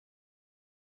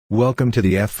Welcome to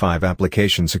the F5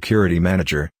 Application Security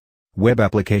Manager Web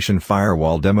Application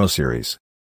Firewall Demo Series.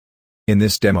 In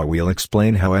this demo we'll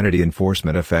explain how entity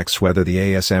enforcement affects whether the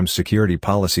ASM security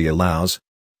policy allows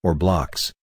or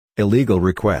blocks illegal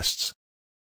requests.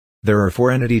 There are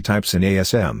 4 entity types in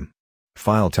ASM: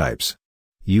 file types,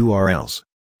 URLs,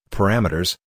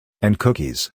 parameters, and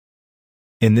cookies.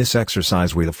 In this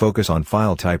exercise we'll focus on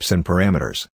file types and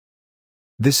parameters.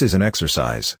 This is an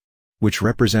exercise which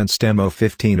represents Demo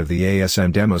 15 of the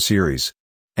ASM Demo Series,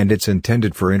 and it's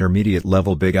intended for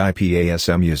intermediate-level Big IP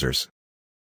ASM users.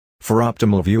 For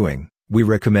optimal viewing, we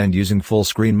recommend using full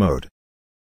screen mode.